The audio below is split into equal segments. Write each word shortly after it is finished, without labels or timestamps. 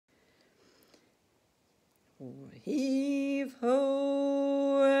Heave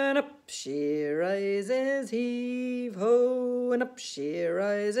ho, and up she rises, heave ho, and up she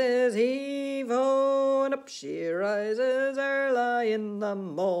rises, heave ho, and up she rises early in the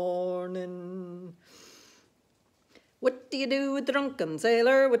morning. What do you do with the drunken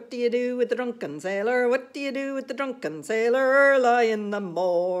sailor? What do you do with the drunken sailor? What do you do with the drunken sailor early in the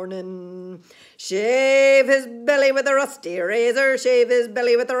morning? Shave his belly with a rusty razor, shave his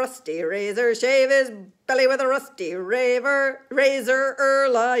belly with a rusty razor, shave his belly with a rusty razor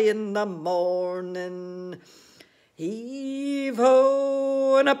early in the morning. Heave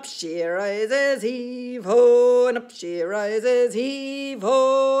ho, and up she rises, heave ho, and up she rises, heave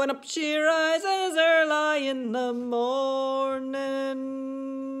ho, and up she rises early in the morning.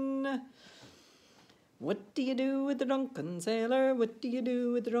 What do you do with the drunken sailor? What do you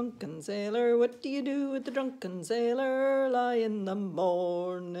do with the drunken sailor? What do you do with the drunken sailor early in the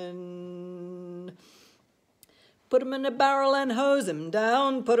morning? Put him in a barrel and hose him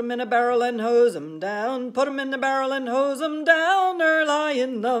down. Put him in a barrel and hose him down. Put him in a barrel and hose him down early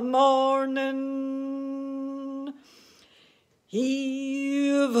in the morning.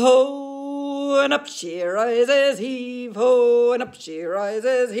 Heave ho, and up she rises. Heave ho, and up she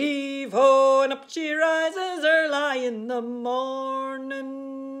rises. Heave ho, and up she rises early in the morning.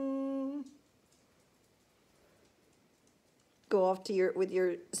 Go off to with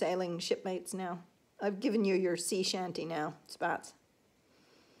your sailing shipmates now. I've given you your sea shanty now, Spats.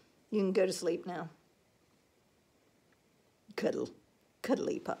 You can go to sleep now.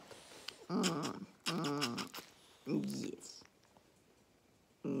 Cuddly pup. Yes.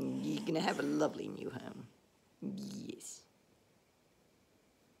 You're going to have a lovely new home. Yes.